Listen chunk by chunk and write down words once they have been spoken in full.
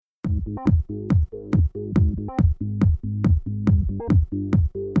Hey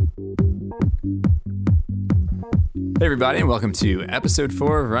everybody, and welcome to episode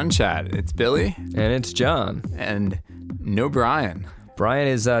 4 of Run Chat. It's Billy. And it's John. And no Brian. Brian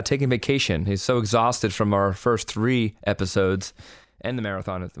is taking vacation. He's so exhausted from our first 3 episodes and the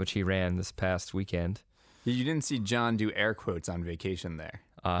marathon which he ran this past weekend. You didn't see John do air quotes on vacation there.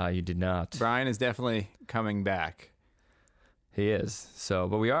 You did not. Brian is definitely coming back. He is. So,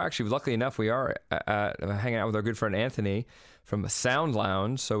 but we are actually, luckily enough, we are hanging out with our good friend Anthony from Sound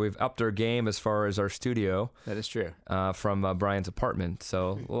Lounge. So we've upped our game as far as our studio. That is true. From Brian's apartment.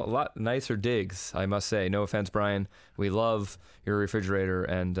 So a lot nicer digs, I must say. No offense, Brian. We love your refrigerator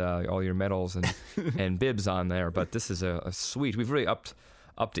and all your medals and, and bibs on there. But this is a sweet. We've really upped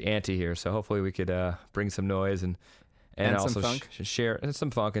the ante here. So hopefully we could bring some noise and also some funk. Share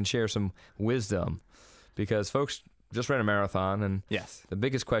some funk and share some wisdom, because folks just ran a marathon, and yes, the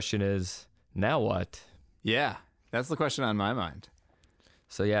biggest question is, now what? Yeah, that's the question on my mind.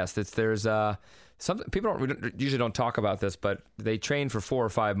 So yes, there's something people usually don't talk about this, but they train for 4 or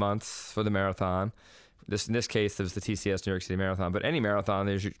 5 months for the marathon. In this case, there's the TCS New York City Marathon, but any marathon,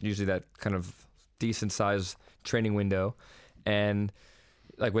 there's usually that kind of decent sized training window, and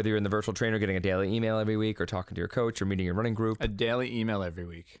like whether you're in the virtual trainer getting a daily email every week, or talking to your coach, or meeting your running group. A daily email every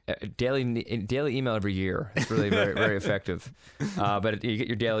week. A daily email every year. It's really very, very effective. But you get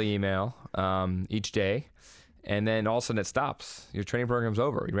your daily email each day, and then all of a sudden it stops. Your training program's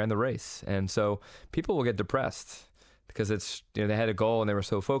over. You ran the race. And so people will get depressed because it's, they had a goal and they were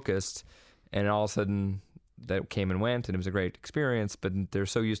so focused, and all of a sudden that came and went, and it was a great experience, but they're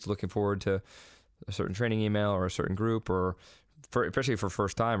so used to looking forward to a certain training email or a certain group, or especially for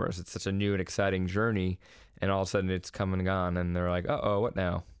first timers, it's such a new and exciting journey, and all of a sudden it's come and gone, and they're like, "Uh-oh, what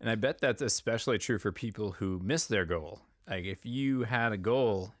now?" And I bet that's especially true for people who miss their goal. Like if you had a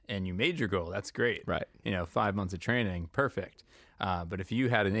goal and you made your goal, that's great. Right. 5 months of training, perfect. But if you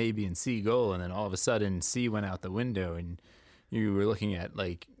had an A, B, and C goal, and then all of a sudden C went out the window, and you were looking at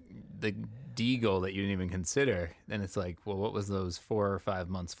like the D goal that you didn't even consider, then it's like, well, what was those 4 or 5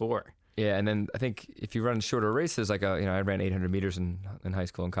 months for? Yeah, and then I think if you run shorter races, like I ran 800 meters in high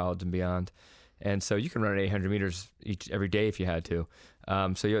school and college and beyond, and so you can run 800 meters every day if you had to.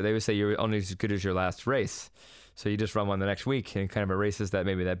 So they would say you're only as good as your last race. So you just run one the next week, and kind of erases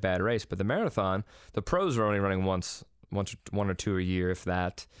that bad race. But the marathon, the pros are only running one or two a year, if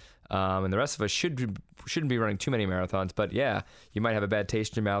that. And the rest of us shouldn't be running too many marathons. But yeah, you might have a bad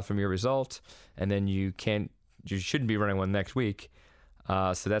taste in your mouth from your result, and then you shouldn't be running one next week.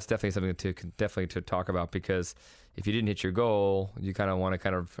 So that's definitely something to talk about, because if you didn't hit your goal, you kind of want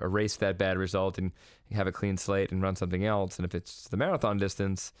to erase that bad result and have a clean slate and run something else. And if it's the marathon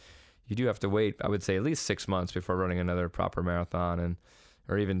distance, you do have to wait, I would say, at least 6 months before running another proper marathon,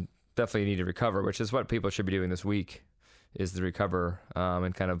 or even definitely need to recover, which is what people should be doing this week, is to recover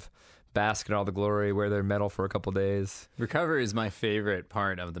and kind of bask in all the glory, wear their medal for a couple days. Recover is my favorite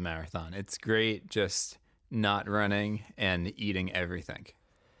part of the marathon. It's great just not running and eating everything.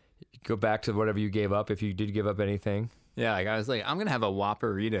 Go back to whatever you gave up, if you did give up anything. Yeah, like I was like, I'm gonna have a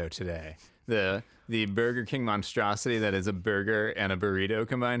Whopperito today. The Burger King monstrosity that is a burger and a burrito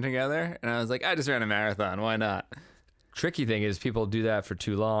combined together. And I was like, I just ran a marathon. Why not? Tricky thing is people do that for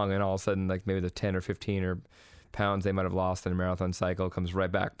too long, and all of a sudden, like maybe the 10 or 15 or pounds they might have lost in a marathon cycle comes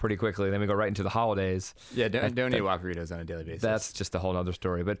right back pretty quickly. Then we go right into the holidays. Yeah, don't eat Whopperritos on a daily basis. That's just a whole other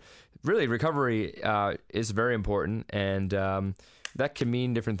story. But really, recovery is very important, and that can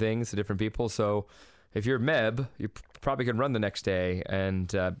mean different things to different people. So if you're Meb, you probably can run the next day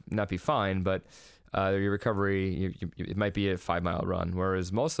and not be fine, but your recovery, it might be a 5-mile run.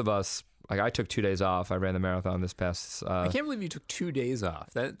 Whereas most of us, like I took 2 days off. I ran the marathon this past... I can't believe you took 2 days off.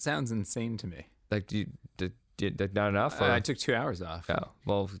 That sounds insane to me. Like, not enough? I took 2 hours off.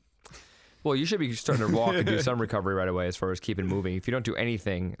 Oh, well, you should be starting to walk and do some recovery right away as far as keeping moving. If you don't do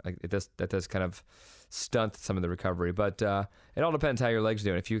anything, like that does kind of stunt some of the recovery. But it all depends how your leg's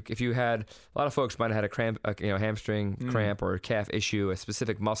doing. If you had, a lot of folks might have had a cramp, hamstring cramp or a calf issue, a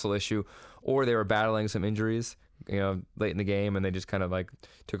specific muscle issue, or they were battling some injuries, late in the game, and they just kind of like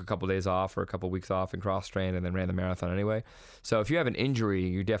took a couple days off or a couple weeks off and cross-trained and then ran the marathon anyway. So if you have an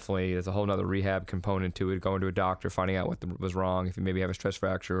injury, there's a whole nother rehab component to it, going to a doctor, finding out what was wrong, if you maybe have a stress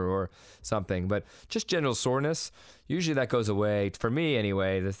fracture or something. But just general soreness, usually that goes away. For me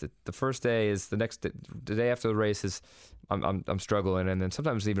anyway, the first day is the day after the race is I'm struggling, and then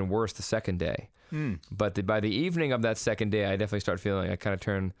sometimes even worse the second day. But by the evening of that second day, I definitely start feeling, I kind of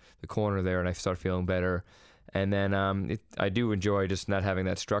turn the corner there and I start feeling better. And then I do enjoy just not having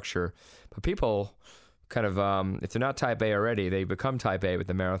that structure. But people kind of, if they're not type A already, they become type A with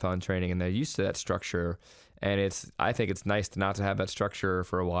the marathon training, and they're used to that structure. And I think it's nice not to have that structure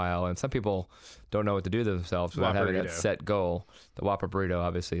for a while. And some people don't know what to do to themselves without having that set goal. The Whopper burrito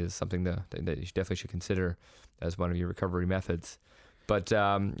obviously is something that you definitely should consider as one of your recovery methods. But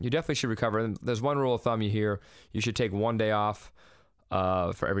you definitely should recover. And there's one rule of thumb you hear: you should take 1 day off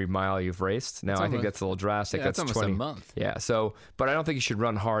for every mile you've raced. Now, I think that's a little drastic. Yeah, that's almost 20, a month. Yeah. So, but I don't think you should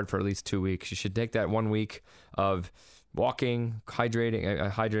run hard for at least 2 weeks. You should take that 1 week of walking,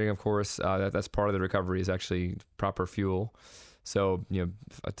 hydrating, of course. That's part of the recovery, is actually proper fuel. So,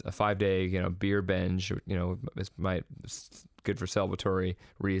 a 5 day, beer binge, it's good for celebratory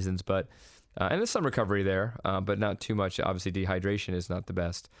reasons, but, and there's some recovery there, but not too much. Obviously, dehydration is not the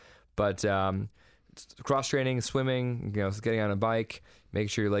best, but, cross training, swimming, getting on a bike, making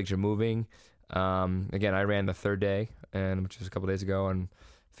sure your legs are moving. Again, I ran the 3rd day, which was a couple days ago, and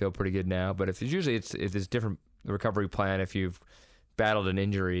feel pretty good now. But if it's different recovery plan if you've battled an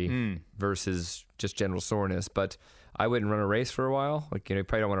injury versus just general soreness. But I wouldn't run a race for a while. You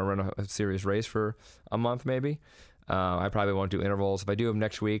probably don't want to run a serious race for a month, maybe. I probably won't do intervals. If I do them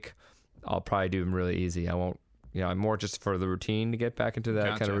next week, I'll probably do them really easy. I won't. I'm more just for the routine, to get back into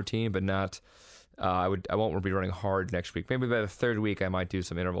that kind of routine, but not. I won't be running hard next week. Maybe by the 3rd week, I might do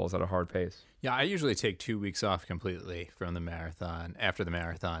some intervals at a hard pace. Yeah, I usually take 2 weeks off completely from the marathon, after the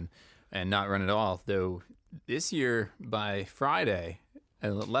marathon, and not run at all. Though this year, by Friday,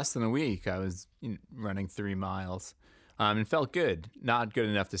 less than a week, I was running 3 miles, and felt good. Not good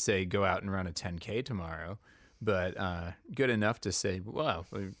enough to say go out and run a 10K tomorrow, but good enough to say, wow,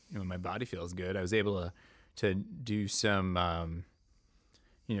 my body feels good. I was able to do some.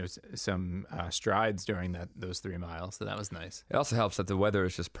 Some strides during those 3 miles. So that was nice. It also helps that the weather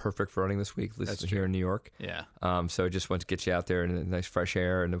is just perfect for running this week, at least here in New York. Yeah. So just want to get you out there in nice fresh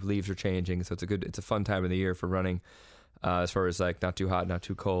air, and the leaves are changing. So it's a fun time of the year for running, as far as not too hot, not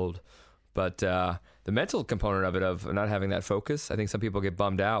too cold. But the mental component of not having that focus, I think some people get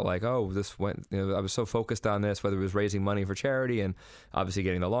bummed out, like, oh, this went, I was so focused on this, whether it was raising money for charity and obviously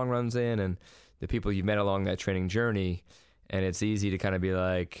getting the long runs in, and the people you met along that training journey. And it's easy to kind of be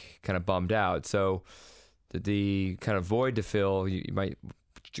kind of bummed out. So the kind of void to fill, you might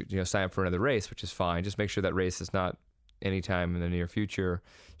sign up for another race, which is fine. Just make sure that race is not anytime in the near future,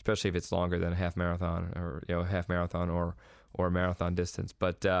 especially if it's longer than a half marathon or a marathon distance.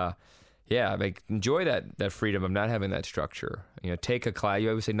 But enjoy that freedom of not having that structure. Take a class. You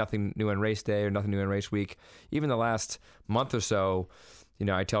always say nothing new on race day or nothing new on race week. Even the last month or so,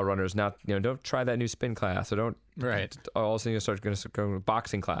 I tell runners not, don't try that new spin class, or don't. Right. All of a sudden you start going to go to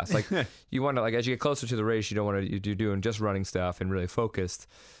boxing class. You want to, as you get closer to the race, you don't want to, you're doing just running stuff and really focused.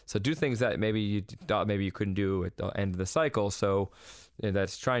 So do things that maybe you thought maybe you couldn't do at the end of the cycle. So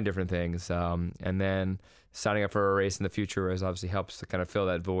that's trying different things. And then signing up for a race in the future obviously helps to kind of fill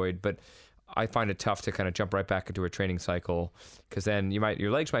that void. But I find it tough to kind of jump right back into a training cycle, because then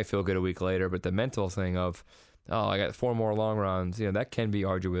your legs might feel good a week later, but the mental thing of, oh, I got 4 more long runs, that can be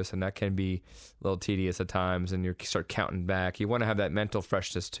arduous, and that can be a little tedious at times, and you start counting back. You want to have that mental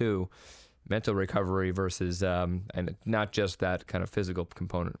freshness too, mental recovery versus, and not just that kind of physical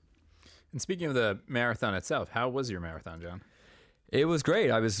component. And speaking of the marathon itself, how was your marathon, John? It was great.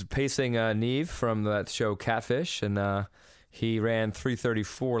 I was pacing Neve from that show Catfish, and he ran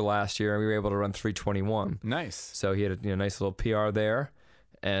 3:34 last year, and we were able to run 3:21. Nice. So he had a nice little PR there.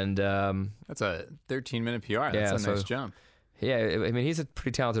 And that's a 13-minute PR. That's a nice jump. Yeah, I mean, he's a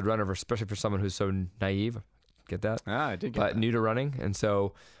pretty talented runner, especially for someone who's so naive. Get that? I did get but that. new to running, and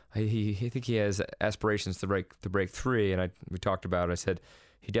so I think he has aspirations to break 3. And we talked about it. I said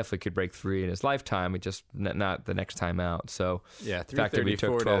he definitely could break 3 in his lifetime, it just not the next time out. So yeah, the fact that we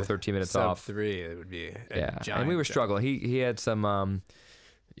took 12, 13 minutes off, 3, it would be a giant. And we were struggling. He had some.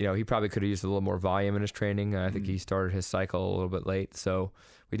 He probably could have used a little more volume in his training. I think he started his cycle a little bit late. So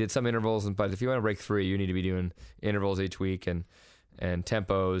we did some intervals, but if you want to break 3, you need to be doing intervals each week and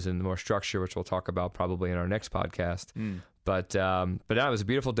tempos and more structure, which we'll talk about probably in our next podcast. But it was a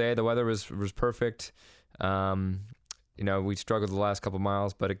beautiful day. The weather was perfect. We struggled the last couple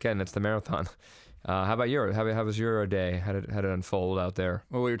miles, but again, it's the marathon. How about how was your day? How did it unfold out there?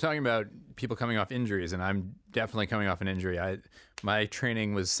 Well, we were talking about people coming off injuries, and I'm definitely coming off an injury. My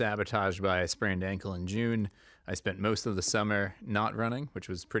training was sabotaged by a sprained ankle in June. I spent most of the summer not running, which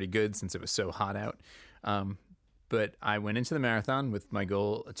was pretty good since it was so hot out. But I went into the marathon with my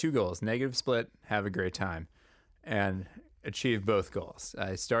 2 goals: negative split, have a great time, and achieved both goals.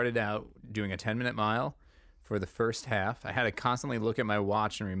 I started out doing a 10-minute mile for the first half. I had to constantly look at my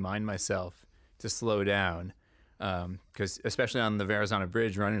watch and remind myself to slow down, because especially on the Verrazano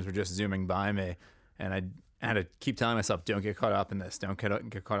Bridge, runners were just zooming by me, and I had to keep telling myself, don't get caught up in this. Don't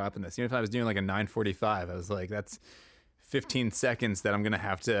get caught up in this. Even if I was doing like a 9:45, I was like, that's 15 seconds that I'm going to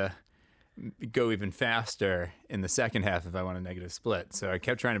have to go even faster in the second half if I want a negative split. So I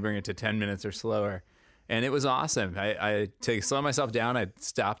kept trying to bring it to 10 minutes or slower. And it was awesome. I to slow myself down, I'd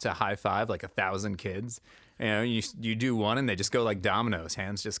stop to high five like 1,000 kids. You know, you do one and they just go like dominoes.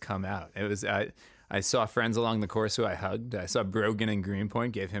 Hands just come out. It was I saw friends along the course who I hugged. I saw Brogan in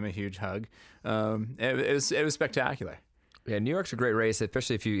Greenpoint, gave him a huge hug. It was spectacular. Yeah, New York's a great race,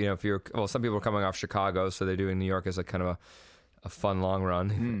 especially if you're some people are coming off Chicago, so they're doing New York as a kind of a fun long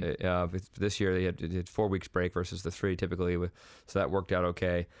run. This year they did 4 weeks break versus the 3 typically, so that worked out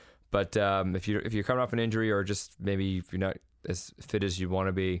okay. But if you're coming off an injury or just maybe if you're not as fit as you want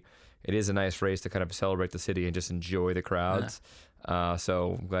to be, it is a nice race to kind of celebrate the city and just enjoy the crowds.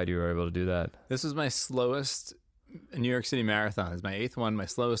 So I'm glad you were able to do that. This was my slowest New York City Marathon. It's my 8th one, my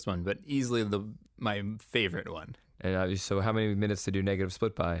slowest one, but easily my favorite one. And so how many minutes did you negative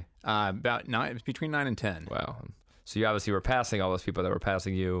split by? About 9, between 9 and 10. Wow. So you obviously were passing all those people that were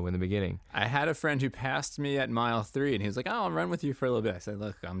passing you in the beginning. I had a friend who passed me at mile 3, and he was like, "Oh, I'll run with you for a little bit." I said,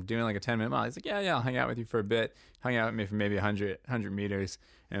 "Look, I'm doing like a 10-minute mile." He's like, "Yeah, I'll hang out with you for a bit." Hung out with me for maybe 100 meters,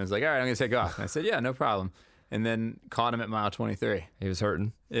 and I was like, "All right, I'm gonna take off." And I said, "Yeah, no problem." And then caught him at mile 23. He was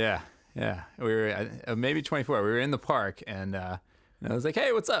hurting. Yeah. We were maybe 24. We were in the park, and I was like,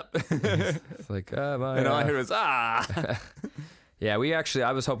 "Hey, what's up?" It's like, and all I heard was "ah." Yeah,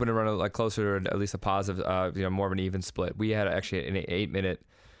 I was hoping to run like closer to at least a positive, more of an even split. We had actually an 8-minute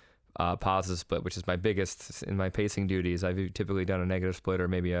positive split, which is my biggest in my pacing duties. I've typically done a negative split or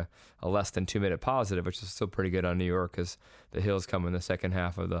maybe a less than 2-minute positive, which is still pretty good on New York because the hills come in the second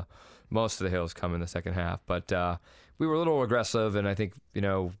half most of the hills come in the second half. But we were a little aggressive, and I think,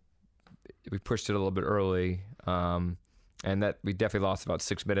 we pushed it a little bit early, and that we definitely lost about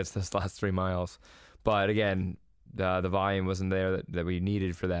 6 minutes this last 3 miles. But again, the volume wasn't there that we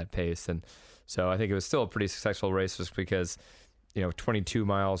needed for that pace. And so I think it was still a pretty successful race just because, 22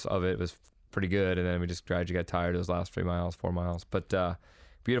 miles of it was pretty good. And then we just gradually got tired of those last 4 miles. But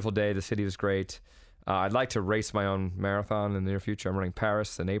beautiful day. The city was great. I'd like to race my own marathon in the near future. I'm running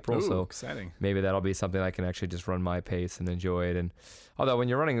Paris in April. Ooh, so exciting. Maybe that'll be something I can actually just run my pace and enjoy it. And although when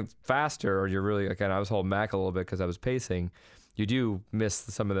you're running faster or you're really, again, I was holding back a little bit because I was pacing, you do miss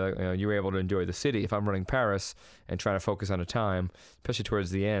some of the, you were able to enjoy the city. If I'm running Paris and trying to focus on a time, especially towards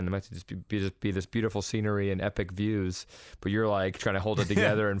the end, it might just be this beautiful scenery and epic views, but you're like trying to hold it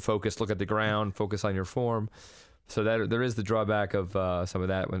together and focus, look at the ground, focus on your form. So that there is the drawback of some of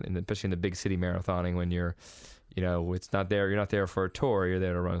that, especially in the big city marathoning when you're, it's not there. You're not there for a tour. You're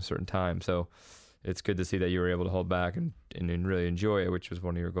there to run a certain time. So it's good to see that you were able to hold back and really enjoy it, which was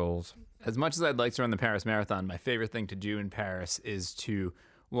one of your goals. As much as I'd like to run the Paris Marathon, my favorite thing to do in Paris is to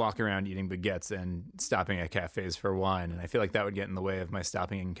walk around eating baguettes and stopping at cafes for wine. And I feel like that would get in the way of my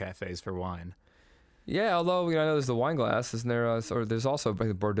stopping in cafes for wine. Yeah, although I know there's the wine glass, isn't there? Or there's also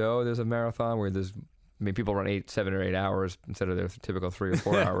Bordeaux. There's a marathon where people run 7 or 8 hours instead of their typical 3 or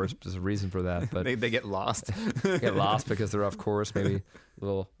 4 hours. There's a reason for that, but they get lost. Get lost because they're off course, maybe a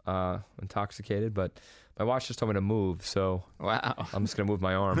little intoxicated. But my watch just told me to move, so wow, I'm just gonna move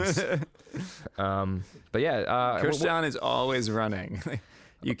my arms. But yeah, Christian is always running.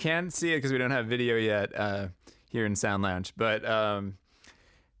 You can't see it because we don't have video yet here in Sound Lounge, but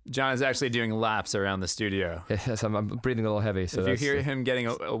John is actually doing laps around the studio. Yes, I'm breathing a little heavy. So if you hear him getting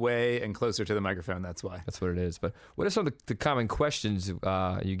away and closer to the microphone, that's why. That's what it is. But what are some of the common questions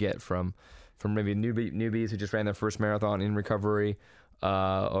you get from maybe newbies who just ran their first marathon in recovery?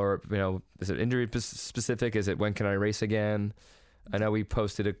 Or is it injury specific? Is it when can I race again? I know we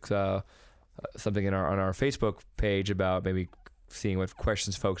posted something on our Facebook page about maybe seeing what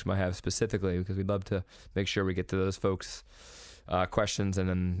questions folks might have specifically, because we'd love to make sure we get to those folks' questions and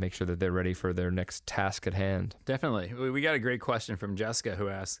then make sure that they're ready for their next task at hand. Definitely. We got a great question from Jessica who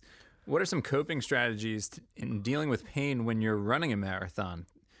asks, what are some coping strategies in dealing with pain when you're running a marathon?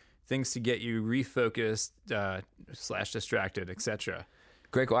 Things to get you refocused, /distracted, etc.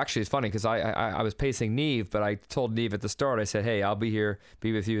 Great. Well, actually, it's funny because I was pacing Neve, but I told Neve at the start, I said, hey, I'll be here,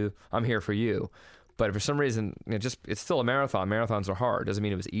 be with you. I'm here for you. But for some reason, it's still a marathon. Marathons are hard. Doesn't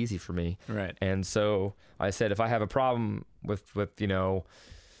mean it was easy for me. Right. And so I said, if I have a problem with I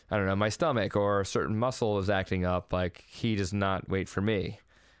don't know, my stomach or a certain muscle is acting up, like he does not wait for me.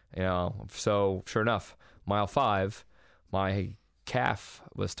 So sure enough, mile 5, my calf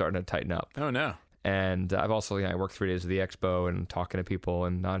was starting to tighten up. Oh no. And I've also, I worked 3 days at the expo and talking to people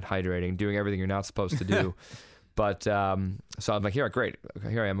and not hydrating, doing everything you're not supposed to do. But so I'm like, here, great.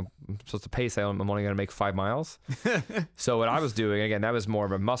 Here I am. I'm supposed to pace. I'm only going to make 5 miles. So what I was doing, again, that was more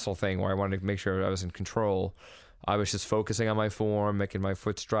of a muscle thing where I wanted to make sure I was in control. I was just focusing on my form, making my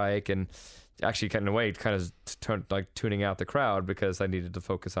foot strike, and actually kind of tuning out the crowd because I needed to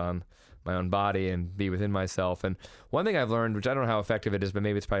focus on my own body and be within myself. And one thing I've learned, which I don't know how effective it is, but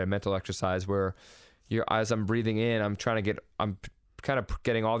maybe it's probably a mental exercise where as I'm breathing in, I'm kind of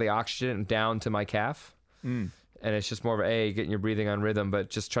getting all the oxygen down to my calf. And it's just more of getting your breathing on rhythm, but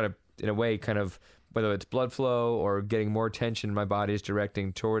just try to, in a way, kind of, whether it's blood flow or getting more tension, my body is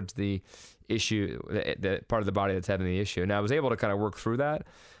directing towards the issue, the part of the body that's having the issue. And I was able to kind of work through that.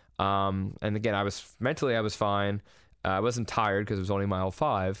 And again, I was fine. I wasn't tired because it was only mile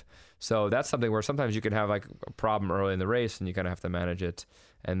 5. So that's something where sometimes you can have like a problem early in the race and you kind of have to manage it.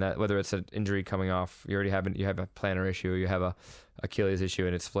 And that, whether it's an injury coming off, you have a plantar issue, you have a Achilles issue,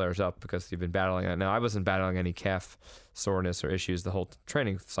 and it flares up because you've been battling it. Now, I wasn't battling any calf soreness or issues the whole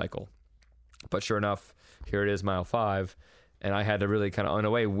training cycle, but sure enough, here it is, mile 5, and I had to really kind of, in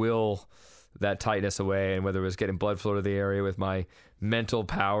a way, will that tightness away, and whether it was getting blood flow to the area with my mental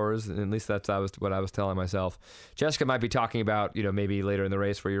powers, and at least that's what I was telling myself. Jessica might be talking about, maybe later in the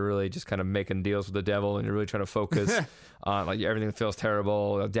race where you're really just kind of making deals with the devil and you're really trying to focus on like everything feels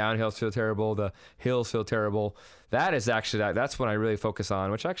terrible, the downhills feel terrible, the hills feel terrible. That is actually, that's when I really focus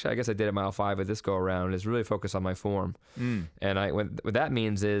on, which actually I guess I did at mile 5 at this go around, is really focus on my form. And what that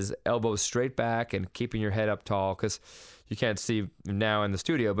means is elbows straight back and keeping your head up tall, because you can't see now in the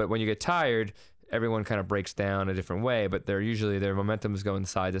studio, but when you get tired, everyone kind of breaks down a different way, but their momentum is going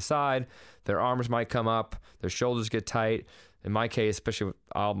side to side. Their arms might come up, their shoulders get tight. In my case, especially,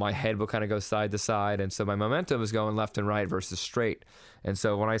 my head will kind of go side to side, and so my momentum is going left and right versus straight. And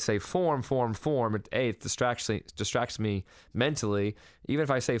so when I say form, it distracts me mentally. Even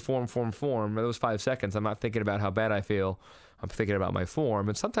if I say form, those 5 seconds, I'm not thinking about how bad I feel. I'm thinking about my form,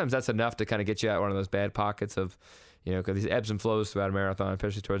 and sometimes that's enough to kind of get you out one of those bad pockets of, because these ebbs and flows throughout a marathon,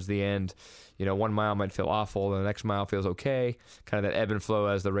 especially towards the end. 1 mile might feel awful, the next mile feels okay, kind of that ebb and flow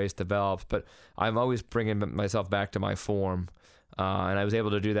as the race develops. But I'm always bringing myself back to my form, and I was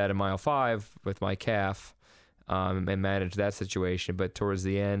able to do that in mile 5 with my calf, and manage that situation. But towards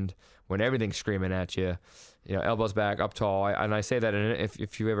the end, when everything's screaming at you, elbows back, up tall, and I say that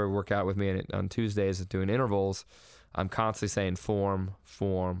if you ever work out with me on Tuesdays doing intervals, I'm constantly saying form.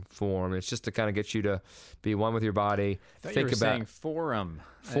 It's just to kind of get you to be one with your body. Think about saying forum.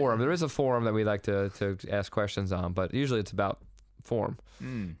 There is a forum that we like to ask questions on, but usually it's about form.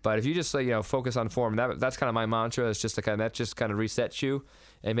 But if you just say, focus on form, that's kind of my mantra. It's just that just kind of resets you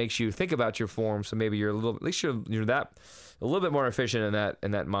and makes you think about your form. So maybe you're at least you're that a little bit more efficient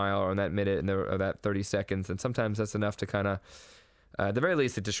in that mile or in that minute or that 30 seconds. And sometimes that's enough to kind of, at the very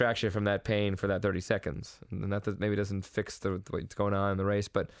least, a distraction from that pain for that 30 seconds. And that maybe doesn't fix what's going on in the race,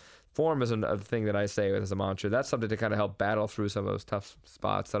 but form is a thing that I say as a mantra. That's something to kind of help battle through some of those tough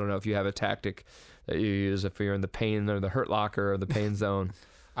spots. I don't know if you have a tactic that you use if you're in the pain or the hurt locker or the pain zone.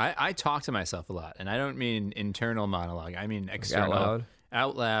 I talk to myself a lot, and I don't mean internal monologue. I mean external.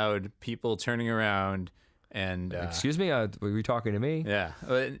 Out loud, people turning around and... Excuse me? Were you talking to me? Yeah.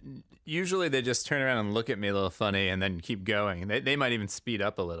 Usually they just turn around and look at me a little funny and then keep going. They might even speed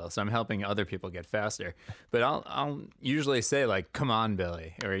up a little, so I'm helping other people get faster. But I'll usually say, like, come on,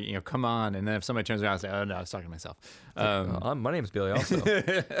 Billy, or, come on. And then if somebody turns around, I'll say, oh, no, I was talking to myself. My name's Billy also.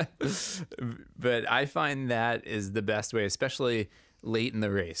 But I find that is the best way, especially late in the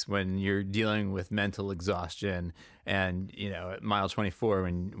race when you're dealing with mental exhaustion and at mile 24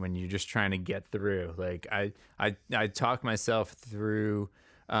 when you're just trying to get through. Like I talk myself through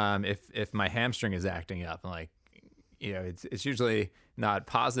if my hamstring is acting up. I'm like, it's usually not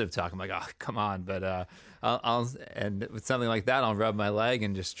positive talk. I'm like, oh, come on. But I'll and with something like that, I'll rub my leg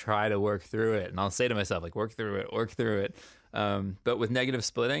and just try to work through it. And I'll say to myself, like, work through it. But with negative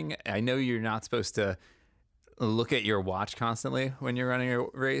splitting, I know you're not supposed to look at your watch constantly when you're running a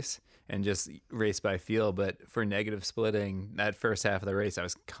race and just race by feel. But for negative splitting, that first half of the race, I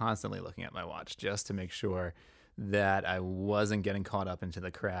was constantly looking at my watch just to make sure that I wasn't getting caught up into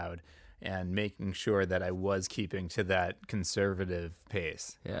the crowd and making sure that I was keeping to that conservative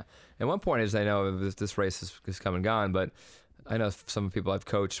pace. Yeah. And one point is, I know this race is come and gone, but I know some people I've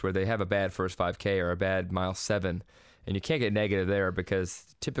coached where they have a bad first 5K or a bad mile 7. And you can't get negative there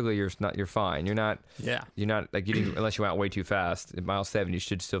because typically you're fine. You're not like getting, unless you went way too fast. At mile 7, you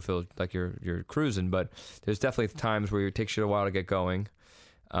should still feel like you're cruising, but there's definitely times where it takes you a while to get going.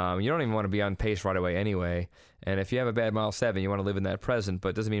 You don't even want to be on pace right away anyway. And if you have a bad mile 7, you want to live in that present, but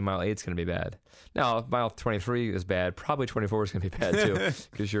it doesn't mean mile 8 is going to be bad. Now, if mile 23 is bad, probably 24 is going to be bad too,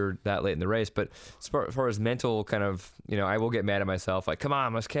 because you're that late in the race. But as far as mental kind of, I will get mad at myself, like, come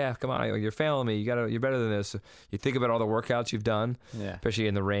on, Muscaf, come on, you're failing me. You're better than this. You think about all the workouts you've done, especially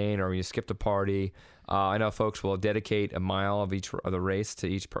in the rain or when you skipped a party. I know folks will dedicate a mile of the race to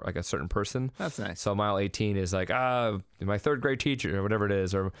each like a certain person. That's nice. So mile 18 is like my third grade teacher or whatever it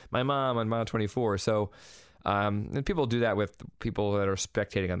is, or my mom on mile 24. So and people do that with people that are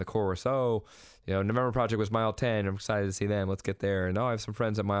spectating on the course. November Project was mile 10. I'm excited to see them. Let's get there. And I have some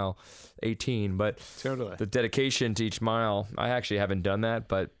friends at mile 18. But totally, the dedication to each mile, I actually haven't done that,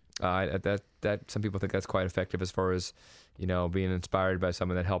 but that some people think that's quite effective as far as being inspired by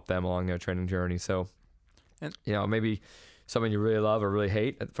someone that helped them along their training journey. So, maybe someone you really love or really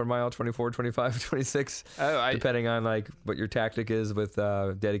hate for mile 24, 25, 26, depending on like what your tactic is with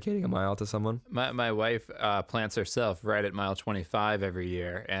dedicating a mile to someone. My wife plants herself right at mile 25 every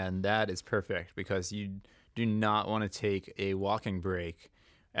year, and that is perfect because you do not want to take a walking break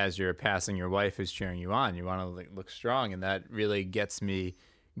as you're passing your wife who's cheering you on. You want to look strong, and that really gets me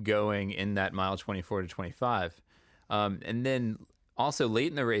going in that mile 24 to 25. And then also late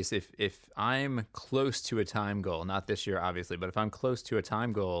in the race, if I'm close to a time goal, not this year obviously, but if I'm close to a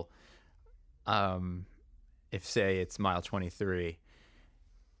time goal, if say it's mile 23,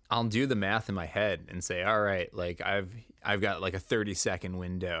 I'll do the math in my head and say, all right, like I've got like a 30-second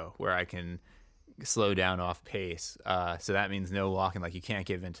window where I can slow down off pace. So that means no walking, like you can't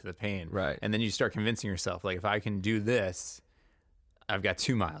give in to the pain. Right. And then you start convincing yourself, like if I can do this, I've got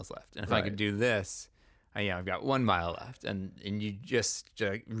 2 miles left. And if I could do this, I've got 1 mile left, and you just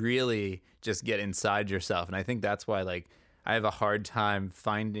really just get inside yourself. And I think that's why like I have a hard time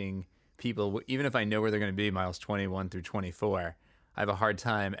finding people, even if I know where they're going to be miles 21 through 24, I have a hard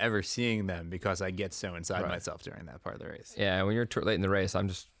time ever seeing them because I get so inside myself during that part of the race. Yeah, when you're late in the race, I'm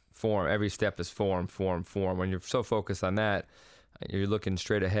just form. Every step is form. When you're so focused on that, you're looking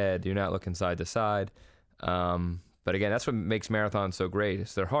straight ahead. You're not looking side to side. But again, that's what makes marathons so great.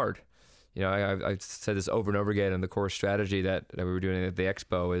 Is they're hard. I said this over and over again in the course strategy that we were doing at the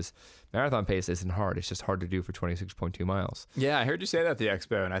expo is marathon pace isn't hard. It's just hard to do for 26.2 miles. Yeah, I heard you say that at the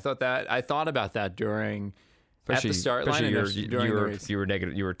expo, and I thought about that during at the start line and during the race. You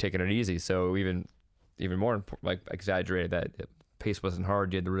were taking it easy, so even more like exaggerated that pace wasn't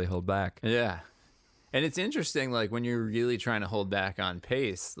hard. You had to really hold back. Yeah, and it's interesting like when you're really trying to hold back on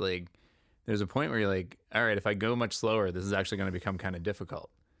pace, like there's a point where you're like, all right, if I go much slower, this is actually going to become kind of difficult.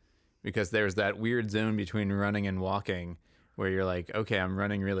 Because there's that weird zone between running and walking where you're like, okay, I'm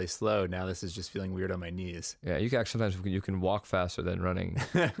running really slow. Now this is just feeling weird on my knees. Yeah, sometimes you can walk faster than running.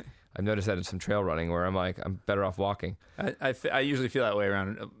 I've noticed that in some trail running where I'm like, I'm better off walking. I usually feel that way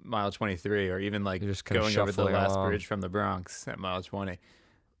around mile 23 or even like just going over the last along. bridge from the Bronx at mile 20.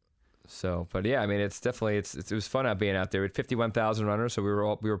 So, but yeah, I mean, it's definitely, it was fun being out there. We had 51,000 runners, so we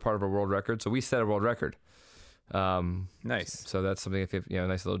were part of a world record. So we set a world record. Nice. So that's something, if a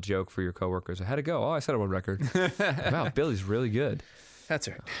nice little joke for your coworkers. How'd it go? Oh, I set a world record. Wow, Billy's really good. That's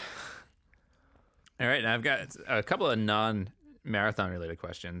right. All right, now I've got a couple of non-marathon related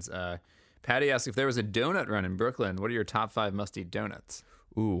questions. Patty asks, if there was a donut run in Brooklyn, what are your top 5 must-eat donuts?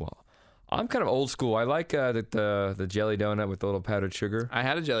 Ooh, I'm kind of old school. I like the jelly donut with a little powdered sugar. I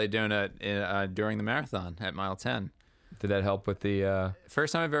had a jelly donut during the marathon at mile 10. Did that help with the...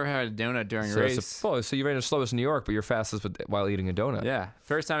 First time I've ever had a donut during a race. So you ran the slowest in New York, but you're fastest while eating a donut. Yeah.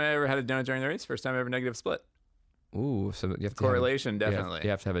 First time I ever had a donut during the race. First time I ever negative split. Ooh, so you have to correlation, definitely.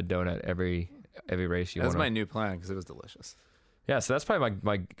 You have to have a donut every race you want. That's my new plan because it was delicious. Yeah, so that's probably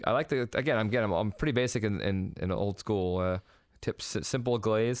my I like the... Again, I'm pretty basic in old school. Tips, simple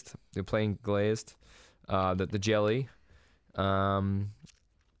glazed, plain glazed. The jelly.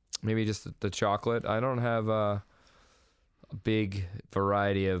 Maybe just the chocolate. I don't have... a big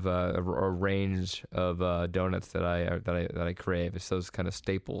variety of or range of donuts that I crave. It's those kind of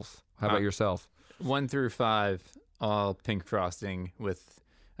staples. How about yourself? 1 through 5, all pink frosting with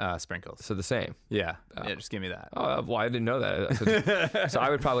sprinkles. So the same. Yeah. Yeah. Just give me that. Oh, well, I didn't know that. So I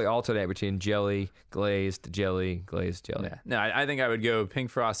would probably alternate between jelly, glazed, jelly. Yeah. No, I think I would go pink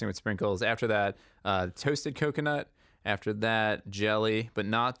frosting with sprinkles. After that, toasted coconut. After that, jelly, but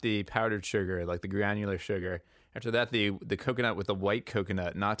not the powdered sugar, like the granular sugar. After that, the coconut with the white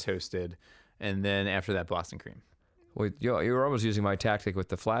coconut, not toasted. And then after that, Boston cream. Well, you were almost using my tactic with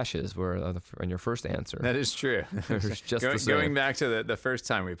the flashes where on your first answer. That is true. Just going back to the first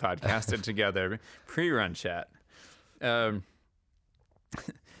time we podcasted together, pre-run chat. Don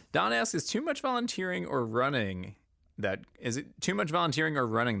asks, is too much volunteering or running that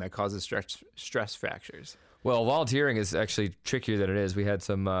causes stress fractures? Well, volunteering is actually trickier than it is. We had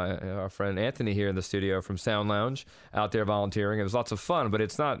some our friend Anthony here in the studio from Sound Lounge out there volunteering. It was lots of fun, but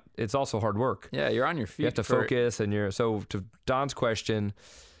it's not. It's also hard work. Yeah, you're on your feet. You have to focus, and so to Don's question,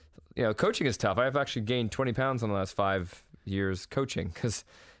 coaching is tough. I've actually gained 20 pounds in the last 5 years coaching because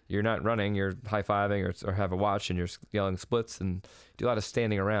you're not running, you're high-fiving or have a watch, and you're yelling splits and do a lot of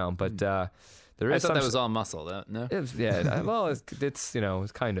standing around. But there is I thought that was all muscle, though. No? Well,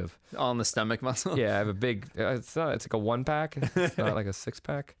 it's kind of. All in the stomach muscle? Yeah, I have a big, it's like a 1-pack. It's not like a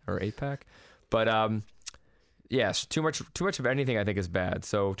 6-pack or 8-pack. But yes, too much of anything I think is bad.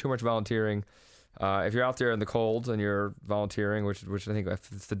 So too much volunteering. If you're out there in the cold and you're volunteering, which I think,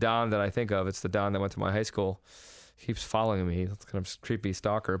 if it's the Don that I think of, it's the Don that went to my high school. He keeps following me. It's kind of creepy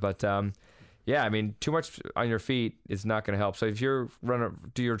stalker. But yeah, I mean, too much on your feet is not going to help. So if you're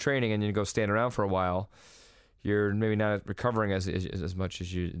do your training and you go stand around for a while, you're maybe not recovering as much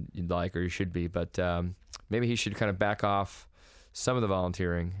as you'd like or you should be. But maybe he should kind of back off some of the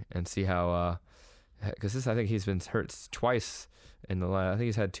volunteering and see how, because I think he's been hurt twice in the last. I think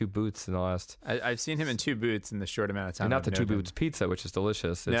he's had 2 boots in the last. I've seen him in 2 boots in the short amount of time. And not the 2 Boots pizza, which is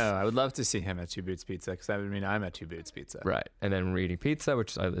delicious. No, I would love to see him at 2 Boots Pizza because I mean I'm at 2 Boots Pizza. Right, and then we're eating pizza,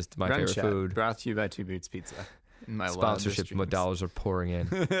 which is my Run favorite Shot, food. Brought to you by 2 Boots Pizza. In my sponsorship dollars are pouring in,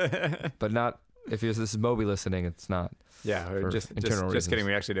 but not if this is Moby listening. It's not. Yeah, or just kidding.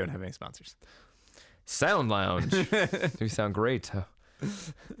 We actually don't have any sponsors. Sound Lounge. You sound great.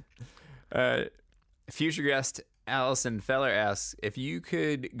 Future guest Allison Feller asks, if you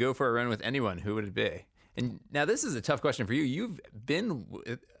could go for a run with anyone, who would it be? And now this is a tough question for you. You've been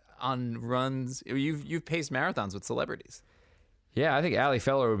on runs. You've paced marathons with celebrities. Yeah, I think Allie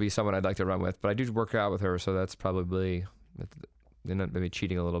Feller would be someone I'd like to run with, but I do work out with her, so that's probably maybe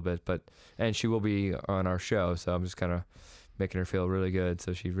cheating a little bit. And she will be on our show, so I'm just kind of making her feel really good.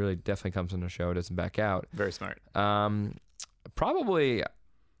 So she really definitely comes on the show, doesn't back out. Very smart. Probably,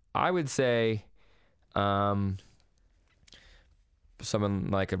 I would say, someone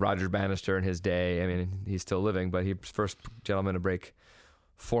like a Roger Bannister in his day. I mean, he's still living, but he's first gentleman to break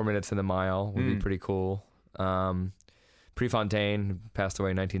 4 minutes in the mile would be pretty cool. Prefontaine passed away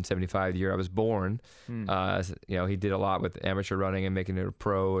in 1975, the year I was born. He did a lot with amateur running and making it a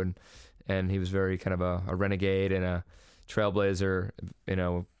pro, and he was very kind of a renegade and a trailblazer.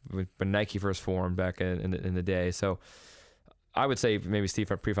 When Nike first formed back in the day. So I would say maybe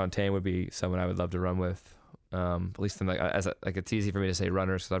Steve Prefontaine would be someone I would love to run with. At least it's easy for me to say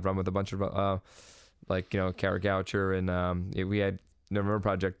runners because I've run with a bunch of Kara Goucher, and we had November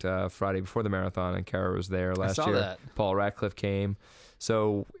Project Friday before the marathon, and Kara was there last year. That. Paul Ratcliffe came.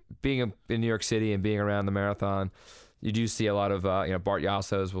 So being in New York City and being around the marathon, you do see a lot of Bart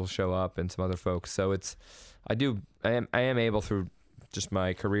Yassos will show up and some other folks. So I am able through just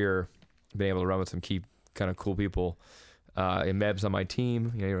my career being able to run with some key kind of cool people. And Meb's on my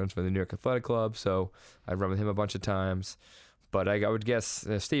team. He runs for the New York Athletic Club, so I'd run with him a bunch of times. But I would guess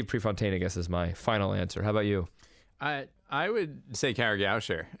Steve Prefontaine, I guess, is my final answer. How about you? I would say Kara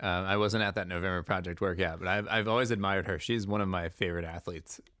Goucher. I wasn't at that November Project workout, but I've always admired her. She's one of my favorite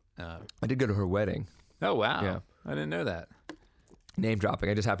athletes. I did go to her wedding. Oh, wow. Yeah. I didn't know that. Name dropping.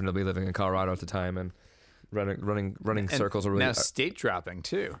 I just happened to be living in Colorado at the time and running circles. Are really, now state dropping,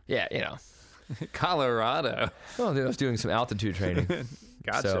 too. Yeah, Colorado. Well, I was doing some altitude training.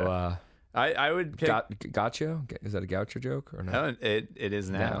 Gotcha. So I would pick... Gotcha? Is that a Goucher joke or not? No, it is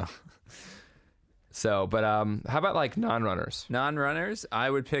now. No. So, but how about like non-runners? Non-runners, I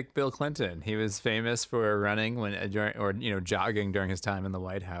would pick Bill Clinton. He was famous for running jogging during his time in the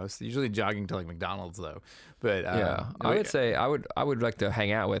White House. Usually jogging to like McDonald's though. But I would say I would like to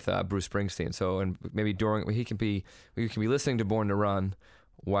hang out with Bruce Springsteen. So, and maybe we can be listening to Born to Run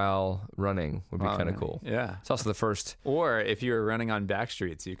while running would be kind of cool. Yeah. It's also the first. Or if you were running on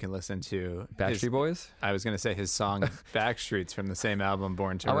Backstreets, you can listen to Backstreet Boys? I was going to say his song Backstreets from the same album,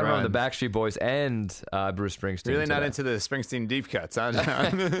 Born to Run. I went on the Backstreet Boys and Bruce Springsteen. Really not into the Springsteen deep cuts, huh,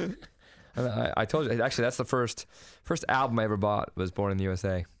 John? I told you, actually, that's the first album I ever bought was Born in the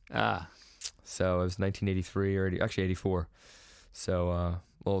USA. So it was 1983 or 84. So a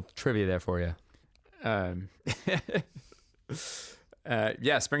little trivia there for you.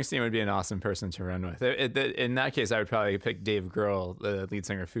 Yeah, Springsteen would be an awesome person to run with. In that case, I would probably pick Dave Grohl, the lead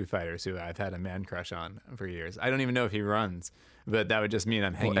singer of Foo Fighters, who I've had a man crush on for years. I don't even know if he runs, but that would just mean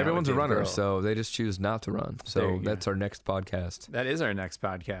I'm hanging out with everyone's a runner, Grohl. So they just choose not to run. So that's our next podcast. That is our next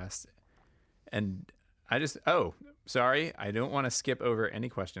podcast. And I don't want to skip over any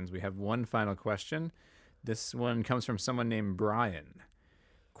questions. We have one final question. This one comes from someone named Brian.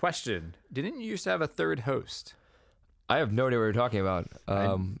 Question: didn't you used to have a third host? I have no idea what you're talking about. I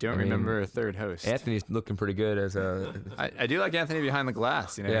don't remember a third host. Anthony's looking pretty good as a. I do like Anthony behind the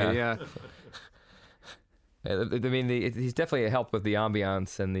glass. You know, Yeah. I mean, he's definitely helped with the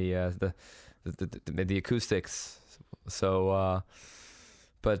ambiance and the acoustics. So,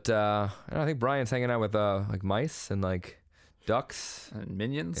 but I think Brian's hanging out with like mice and like ducks and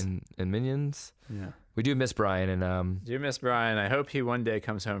minions and minions. Yeah, we do miss Brian and do miss Brian. I hope he one day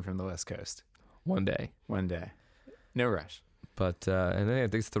comes home from the West Coast. One day. No rush. But and then I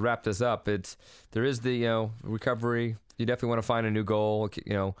think to wrap this up, there is the recovery. You definitely want to find a new goal.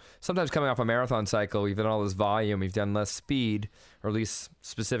 Sometimes coming off a marathon cycle, you've done all this volume, you've done less speed, or at least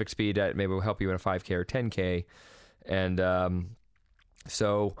specific speed that maybe will help you in a 5K or 10K. And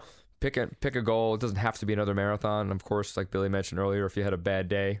so pick a goal. It doesn't have to be another marathon. Of course, like Billy mentioned earlier, if you had a bad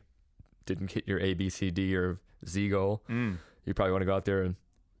day, didn't hit your A, B, C, D, or Z goal, you probably want to go out there and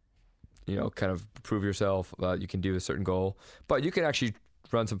kind of prove yourself. You can do a certain goal, but you can actually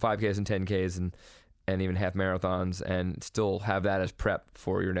run some 5Ks and 10Ks and even half marathons and still have that as prep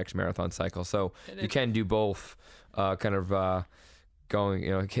for your next marathon cycle. So you can do both,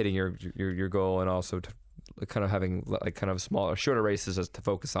 going, hitting your goal and also kind of having like kind of smaller, shorter races to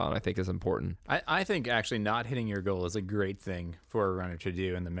focus on, I think is important. I think actually not hitting your goal is a great thing for a runner to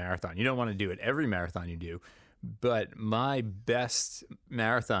do in the marathon. You don't want to do it every marathon you do. But my best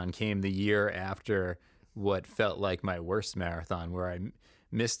marathon came the year after what felt like my worst marathon, where I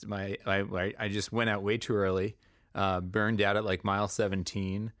missed I just went out way too early, burned out at like mile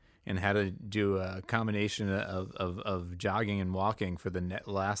 17, and had to do a combination of jogging and walking for the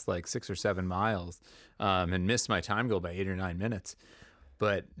last like 6 or 7 miles, and missed my time goal by 8 or 9 minutes.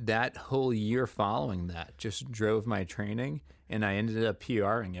 But that whole year following that just drove my training, and I ended up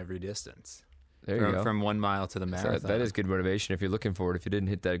PRing every distance. There you go. From 1 mile to the marathon. So that is good motivation if you're looking for it. If you didn't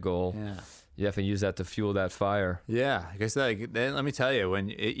hit that goal, you definitely use that to fuel that fire. Yeah, because then let me tell you, when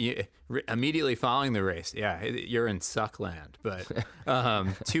immediately following the race, you're in suck land. But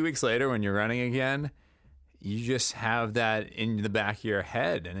 2 weeks later, when you're running again, you just have that in the back of your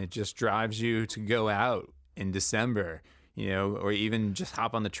head, and it just drives you to go out in December, or even just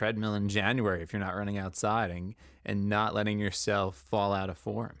hop on the treadmill in January if you're not running outside, and not letting yourself fall out of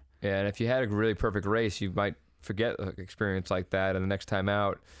form. Yeah, and if you had a really perfect race, you might forget an experience like that, and the next time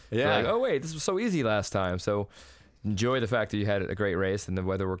out, you're like, oh wait, this was so easy last time. So enjoy the fact that you had a great race and the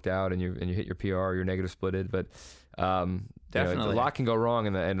weather worked out and you hit your PR, your negative splitted. But definitely, a lot can go wrong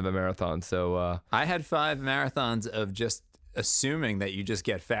in the end of a marathon. So I had 5 marathons of just assuming that you just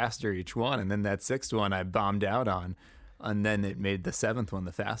get faster each one, and then that 6th one I bombed out on, and then it made the 7th one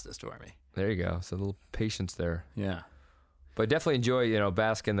the fastest for me. There you go. So a little patience there. Yeah. But definitely enjoy,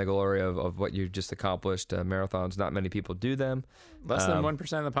 bask in the glory of what you just accomplished. Marathons, not many people do them. Less than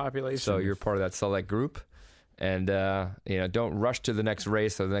 1% of the population. So you're part of that select group. And, don't rush to the next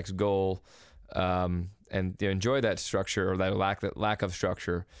race or the next goal. And enjoy that structure or that lack of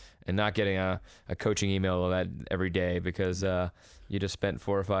structure, and not getting a coaching email of that every day because you just spent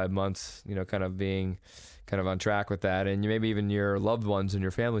 4 or 5 months, kind of being kind of on track with that, and maybe even your loved ones and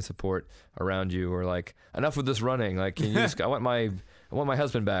your family support around you are like, enough with this running. Like, can you I want my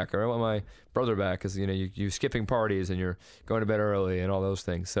husband back, or I want my brother back, because you're skipping parties and you're going to bed early and all those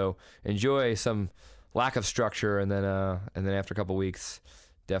things. So enjoy some lack of structure, and then after a couple weeks,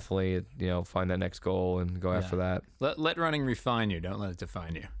 definitely find that next goal and go after that. Let running refine you. Don't let it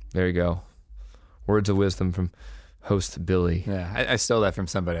define you. There you go. Words of wisdom from host Billy. Yeah, I stole that from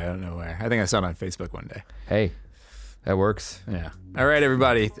somebody. I don't know where. I think I saw it on Facebook one day. Hey, that works. Yeah. All right,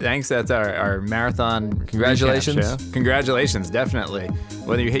 everybody. Thanks. That's our marathon. Congratulations. Congratulations, definitely.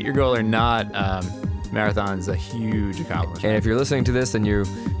 Whether you hit your goal or not, marathon's a huge accomplishment. And if you're listening to this and you're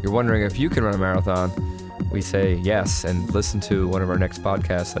wondering if you can run a marathon, we say yes, and listen to one of our next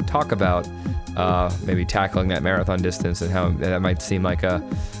podcasts that talk about maybe tackling that marathon distance and how that might seem like a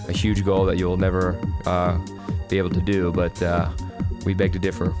huge goal that you'll never be able to do, but we beg to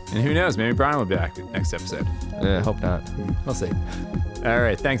differ. And who knows, maybe Brian will be back next episode. I hope not. We'll see. All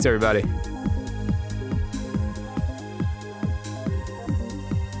right, thanks everybody.